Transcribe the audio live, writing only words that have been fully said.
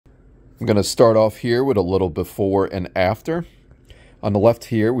I'm going to start off here with a little before and after. On the left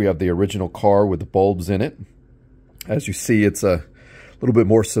here, we have the original car with the bulbs in it. As you see, it's a little bit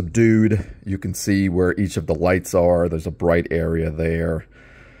more subdued. You can see where each of the lights are. There's a bright area there.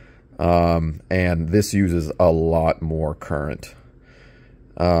 And this uses a lot more current.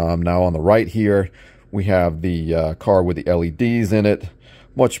 Now on the right here, we have the car with the LEDs in it.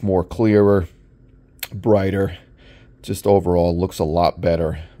 Much more clearer, brighter. Just overall looks a lot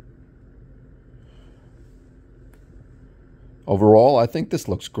better. Overall, I think this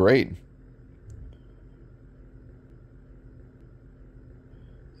looks great.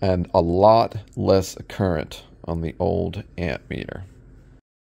 And a lot less current on the old amp meter.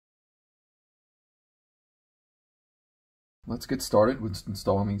 Let's get started with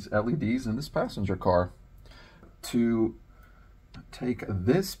installing these LEDs in this passenger car. To take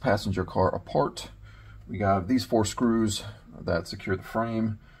this passenger car apart, we got these 4 screws that secure the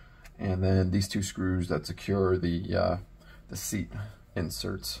frame, and then these 2 screws that secure the seat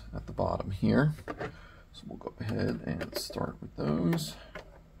inserts at the bottom here. So we'll go ahead and start with those.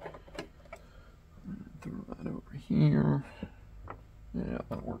 Throw that over here. Yeah,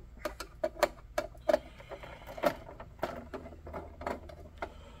 that'll work.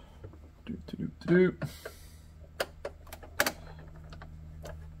 Do.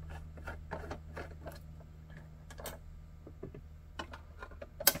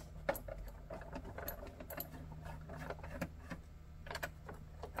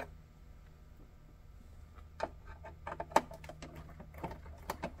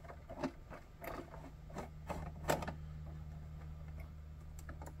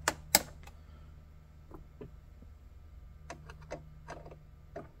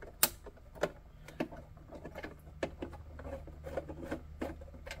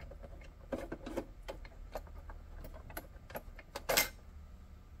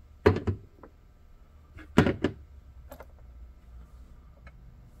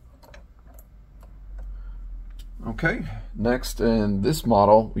 Okay, next in this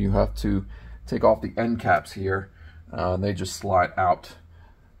model, you have to take off the end caps here. They just slide out.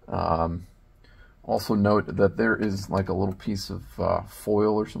 Also note that there is like a little piece of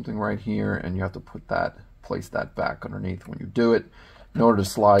foil or something right here, and you have to place that back underneath when you do it. In order to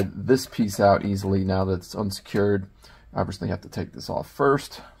slide this piece out easily now that it's unsecured, obviously you have to take this off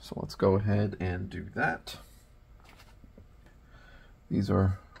first. So let's go ahead and do that. These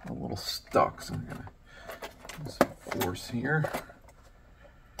are a little stuck, so I'm gonna use some force here.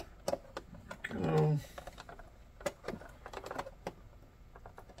 There we go.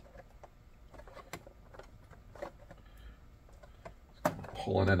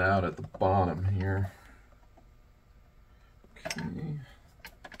 Pulling it out at the bottom here. Okay.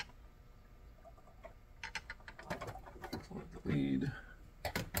 Let the lead.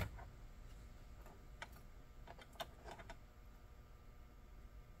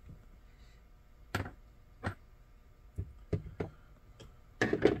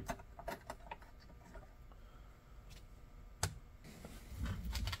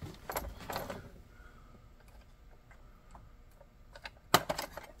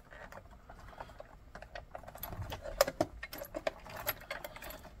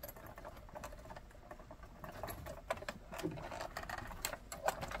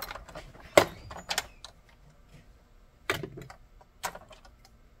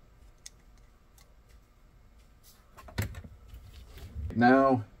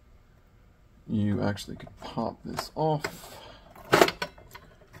 Now you actually could pop this off.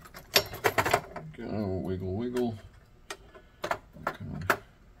 Go, wiggle, wiggle. Okay.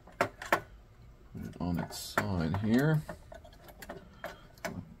 Put it on its side here.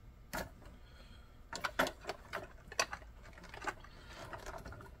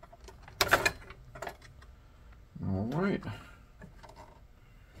 All right.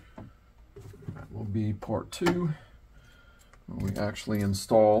 That will be part 2. We actually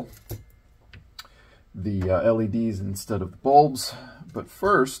install the LEDs instead of the bulbs, but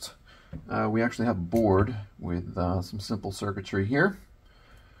first we actually have a board with some simple circuitry here.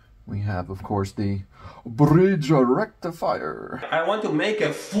 We have, of course, the bridge rectifier. I want to make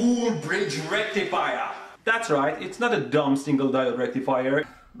a full bridge rectifier. That's right, it's not a dumb single diode rectifier.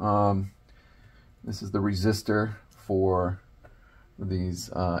 This is the resistor for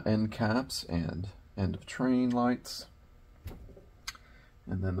these end caps and end of train lights.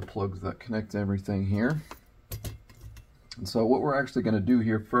 And then the plugs that connect everything here. And so what we're actually going to do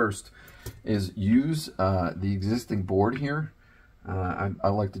here first is use the existing board here. I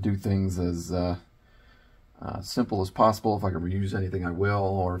like to do things as simple as possible. If I can reuse anything, I will.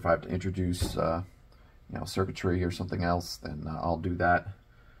 Or if I have to introduce circuitry or something else, then I'll do that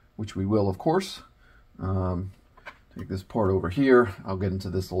which we will, of course. Take this part over here. I'll get into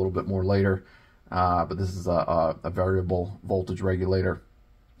this a little bit more later, but this is a variable voltage regulator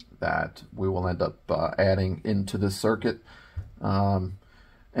that we will end up adding into this circuit. And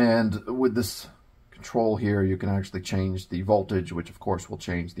with this control here, you can actually change the voltage, which of course will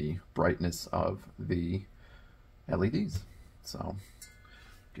change the brightness of the LEDs. So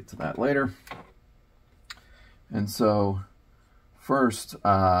get to that later. And so first,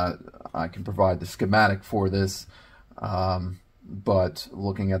 I can provide the schematic for this, but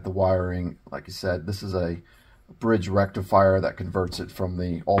looking at the wiring, like I said, this is a bridge rectifier that converts it from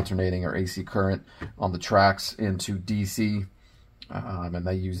the alternating or AC current on the tracks into DC, and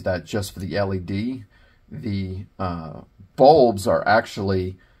they use that just for the LED. The bulbs are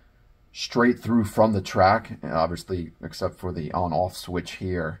actually straight through from the track, obviously except for the on-off switch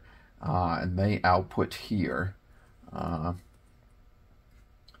here, and they output here.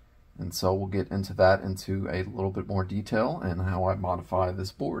 And so we'll get into that into a little bit more detail and how I modify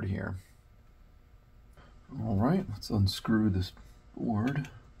this board here. All right, let's unscrew this board.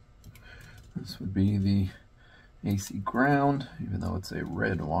 This would be the AC ground, even though it's a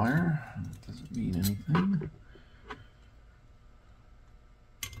red wire. It doesn't mean anything.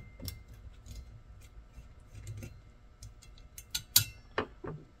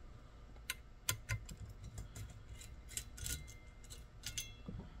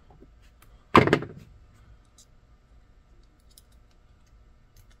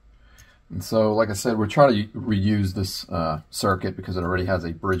 And so, like I said, we're trying to reuse this circuit because it already has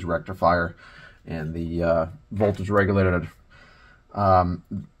a bridge rectifier, and the voltage regulator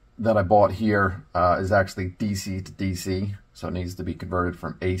that I bought here is actually DC to DC, so it needs to be converted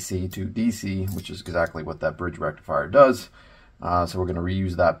from AC to DC, which is exactly what that bridge rectifier does. So we're going to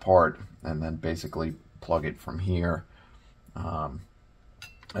reuse that part and then basically plug it from here and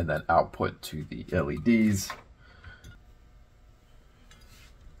then output to the LEDs.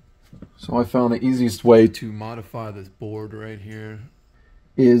 So I found the easiest way to modify this board right here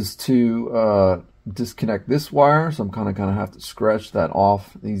is to disconnect this wire. So I'm kind of have to scratch that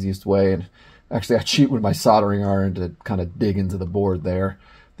off the easiest way. And actually I cheat with my soldering iron to kind of dig into the board there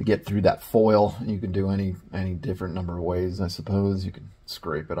to get through that foil. You can do any different number of ways, I suppose. You can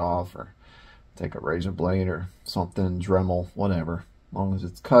scrape it off or take a razor blade or something, Dremel, whatever, as long as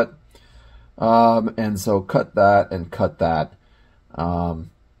it's cut. And so cut that and cut that.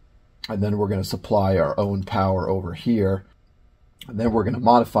 And then we're going to supply our own power over here. And then we're going to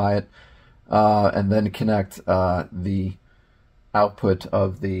modify it and then connect the output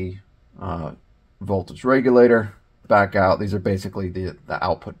of the voltage regulator back out. These are basically the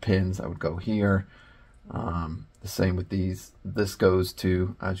output pins that would go here. The same with these. This goes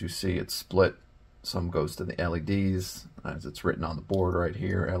to, as you see, it's split. Some goes to the LEDs, as it's written on the board right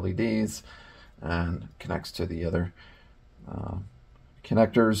here, LEDs, and connects to the other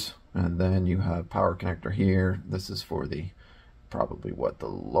connectors. And then you have power connector here. This is for the probably the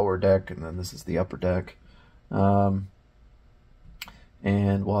lower deck, and then this is the upper deck. And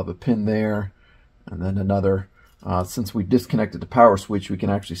we'll have a pin there, and then another. Since we disconnected the power switch, we can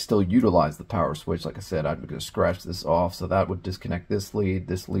actually still utilize the power switch. Like I said, I'm going to scratch this off, so that would disconnect this lead.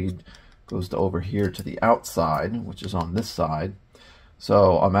 This lead goes to over here to the outside, which is on this side.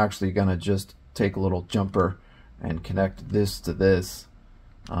 So I'm actually going to just take a little jumper and connect this to this.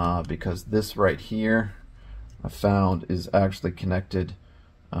 Because this right here I found is actually connected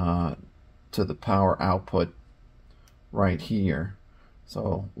to the power output right here.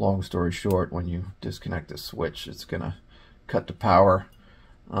 So long story short, when you disconnect the switch, it's going to cut the power.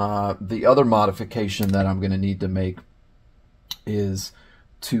 The other modification that I'm going to need to make is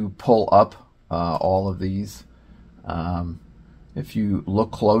to pull up all of these. If you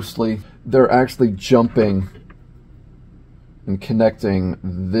look closely, they're actually jumping and connecting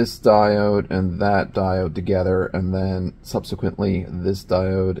this diode and that diode together, and then subsequently this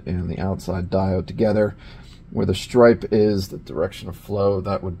diode and the outside diode together. Where the stripe is the direction of flow,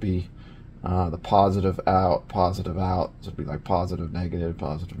 that would be the positive out, positive out. So it'd be like positive, negative,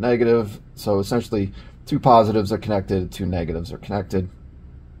 positive, negative. So essentially two positives are connected, two negatives are connected.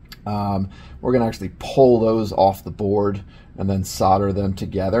 We're going to actually pull those off the board and then solder them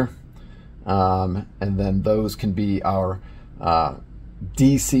together. And then those can be our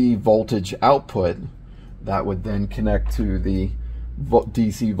DC voltage output that would then connect to the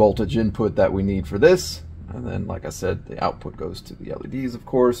DC voltage input that we need for this. And then, like I said, the output goes to the LEDs, of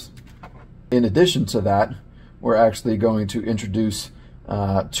course. In addition to that, we're actually going to introduce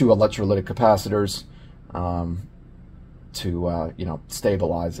two electrolytic capacitors to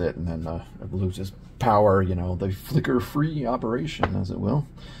stabilize it, and then it loses power, the flicker-free operation, as it will.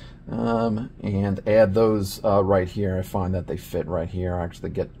 and add those right here. I find that they fit right here. I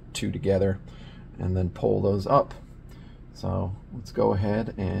actually get two together and then pull those up. So let's go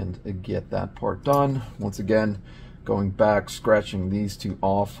ahead and get that part done. Once again, going back, scratching these two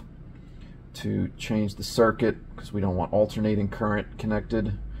off to change the circuit, because we don't want alternating current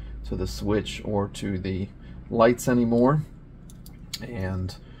connected to the switch or to the lights anymore.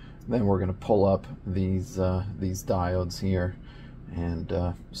 And then we're going to pull up these diodes here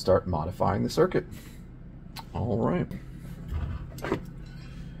and start modifying the circuit. All right. So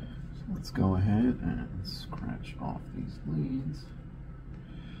let's go ahead and scratch off these leads.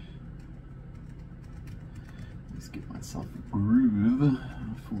 Let's get myself a groove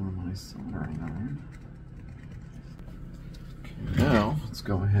for my soldering iron. Okay, now let's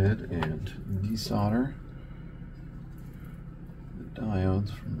go ahead and desolder the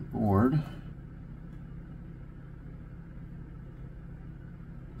diodes from the board.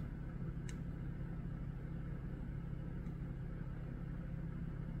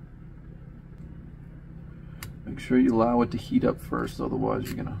 Make sure you allow it to heat up first, otherwise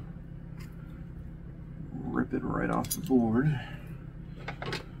you're gonna rip it right off the board.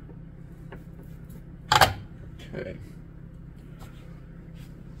 Okay.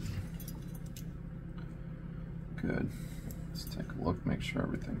 Good. Let's take a look, make sure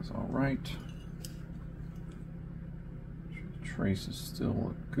everything's all right. The traces still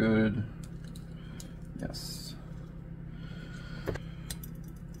look good. Yes.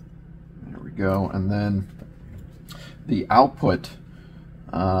 There we go. And then the output,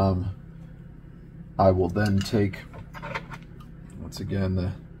 I will then take, once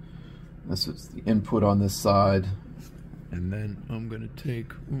again, this is the input on this side, and then I'm going to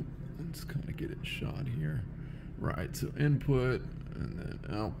take, let's kind of get it shot here. Right, so input, and then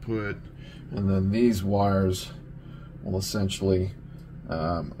output, and then these wires will essentially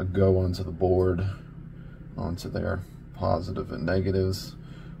go onto the board, onto their positive and negatives.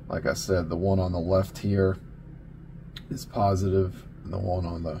 Like I said, the one on the left here is positive, and the one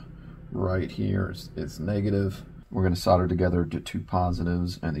on the right here is negative. We're going to solder together the two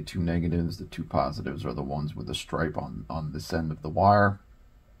positives and the two negatives. The two positives are the ones with the stripe on this end of the wire.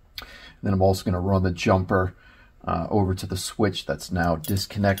 And then I'm also going to run the jumper over to the switch that's now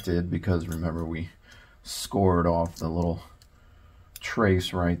disconnected, because remember we scored off the little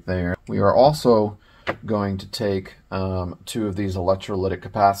trace right there. We are also going to take two of these electrolytic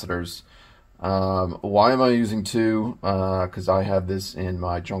capacitors. Why am I using two? Because I have this in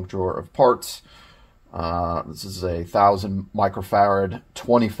my junk drawer of parts. This is a 1000 microfarad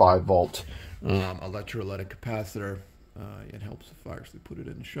 25 volt electrolytic capacitor. It helps if I actually put it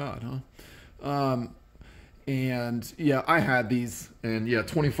in a shot, huh? And yeah, I had these, and yeah,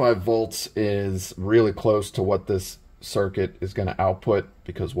 25 volts is really close to what this circuit is going to output,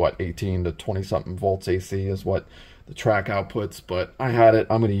 because what, 18 to 20 something volts AC is what the track outputs. But I had it,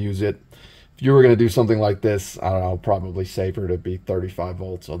 I'm going to use it. If you were going to do something like this, I don't know, probably safer to be 35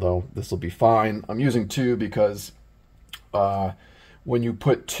 volts, although this will be fine. I'm using two because when you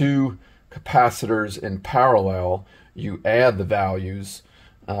put two capacitors in parallel, you add the values,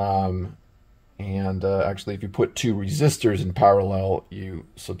 and actually if you put two resistors in parallel, you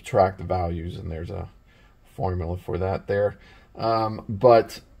subtract the values, and there's a formula for that there.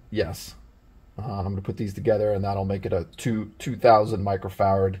 But yes, I'm going to put these together, and that'll make it a 2000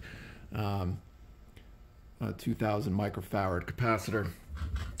 microfarad 2000 microfarad capacitor.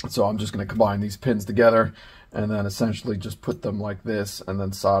 So I'm just going to combine these pins together and then essentially just put them like this and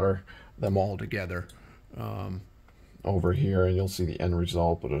then solder them all together over here, and you'll see the end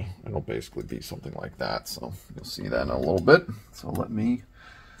result, but it'll basically be something like that. So you'll see that in a little bit. So let me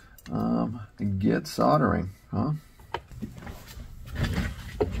get soldering, huh?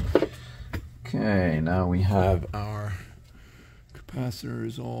 Okay, now we have our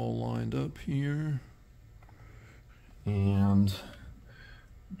capacitors all lined up here, and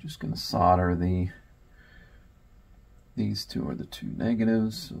I'm just going to solder these two are the two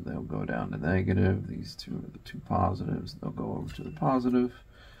negatives, so they'll go down to negative. These two are the two positives, they'll go over to the positive.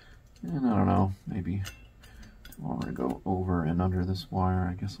 And I don't know, maybe I want to go over and under this wire.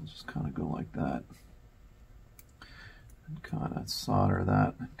 I guess I'll just kind of go like that and kind of solder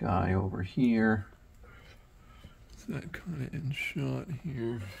that guy over here. That kind of in shot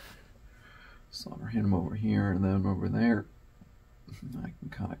here. Solder him over here and then over there. And I can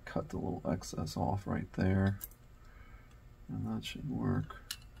kind of cut the little excess off right there, and that should work.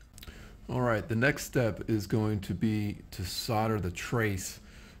 All right, the next step is going to be to solder the trace.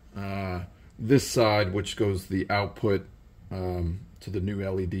 This side, which goes the output to the new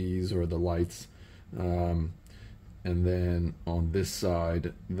LEDs or the lights, And then on this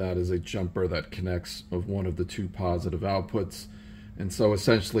side, that is a jumper that connects with one of the two positive outputs. And so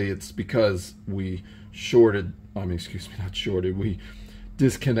essentially it's because we we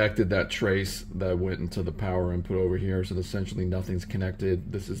disconnected that trace that went into the power input over here. So essentially nothing's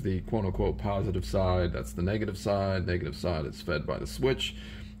connected. This is the quote-unquote positive side. That's the negative side. Negative side is fed by the switch.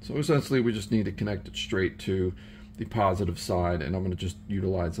 So essentially we just need to connect it straight to the positive side, and I'm going to just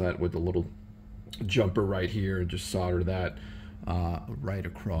utilize that with a little jumper right here and just solder that right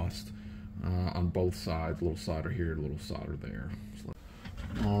across on both sides. A little solder here, a little solder there.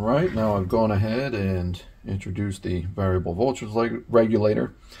 All right, now I've gone ahead and introduced the variable voltage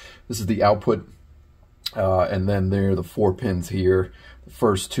regulator. This is the output, and then there are the 4 pins here. The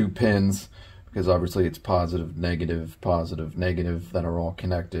first 2 pins, because obviously it's positive, negative, that are all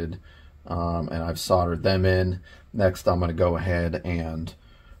connected, and I've soldered them in. Next, I'm going to go ahead and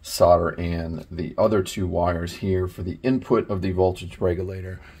solder in the other 2 wires here for the input of the voltage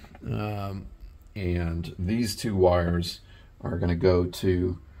regulator, and these 2 wires are going to go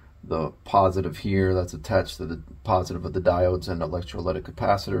to the positive here that's attached to the positive of the diodes and electrolytic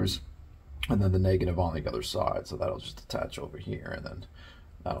capacitors, and then the negative on the other side. So that'll just attach over here, and then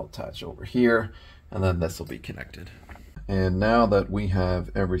that'll attach over here, and then this will be connected. And now that we have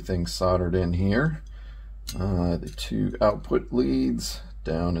everything soldered in here, the 2 output leads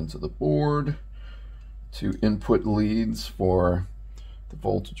down into the board, 2 input leads for the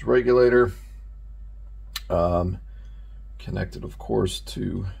voltage regulator, connected of course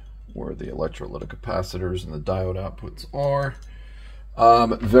to where the electrolytic capacitors and the diode outputs are.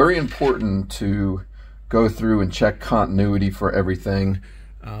 Very important to go through and check continuity for everything.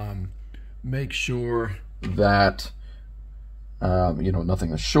 Make sure that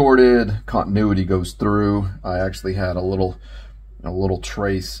nothing is shorted, continuity goes through. I actually had a little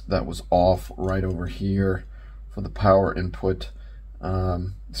trace that was off right over here for the power input,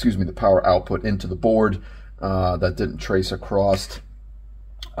 the power output into the board. That didn't trace across,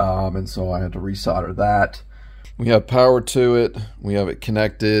 and so I had to resolder that. We have power to it, we have it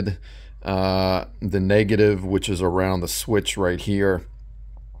connected. The negative, which is around the switch right here,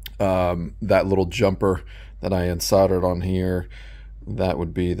 that little jumper that I had soldered on here, that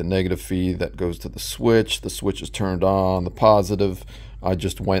would be the negative feed that goes to the switch. The switch is turned on. The positive, I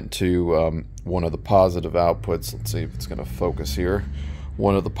just went to one of the positive outputs. Let's see if it's going to focus here.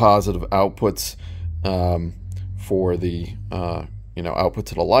 One of the positive outputs for the output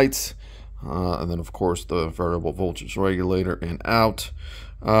to the lights, and then of course the variable voltage regulator and out.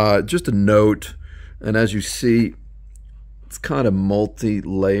 Just a note, and as you see, it's kind of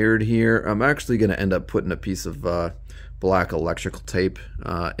multi-layered here. I'm actually going to end up putting a piece of black electrical tape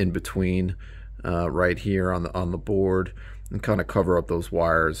in between right here on the board, and kind of cover up those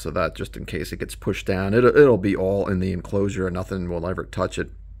wires so that just in case it gets pushed down, it'll be all in the enclosure and nothing will ever touch it.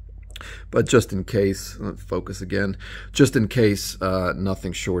 But just in case, let's focus again, just in case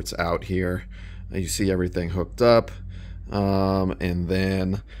nothing shorts out here, you see everything hooked up, and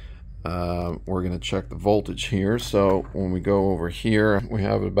then we're going to check the voltage here. So when we go over here, we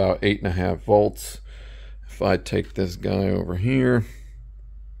have about 8.5 volts. If I take this guy over here,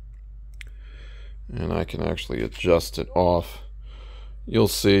 and I can actually adjust it off, you'll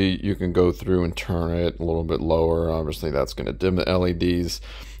see you can go through and turn it a little bit lower. Obviously that's going to dim the LEDs,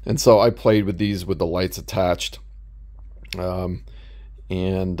 and so I played with these with the lights attached, and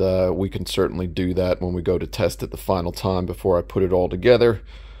we can certainly do that when we go to test it the final time before I put it all together.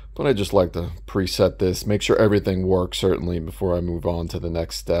 But I just like to preset this, make sure everything works certainly before I move on to the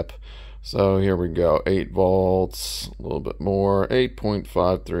next step. So here we go, 8 volts, a little bit more,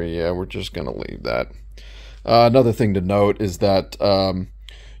 8.53, yeah, we're just going to leave that. Another thing to note is that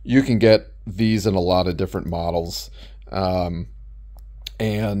you can get these in a lot of different models. Depending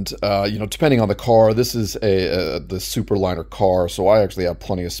on the car, this is the Superliner car, so I actually have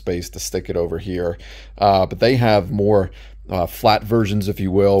plenty of space to stick it over here. But they have more flat versions, if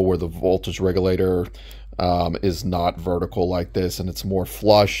you will, where the voltage regulator is not vertical like this, and it's more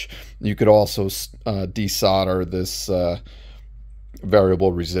flush. You could also desolder this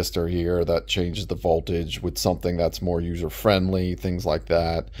variable resistor here that changes the voltage with something that's more user-friendly, things like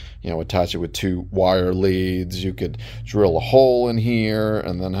that. Attach it with 2 wire leads. You could drill a hole in here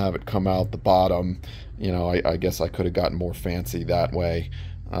and then have it come out the bottom. I guess I could have gotten more fancy that way,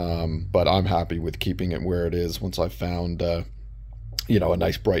 but I'm happy with keeping it where it is. Once I found a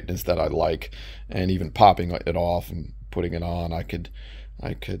nice brightness that I like, and even popping it off and putting it on, I could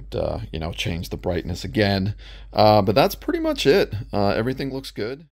change the brightness again. But that's pretty much it. Everything looks good.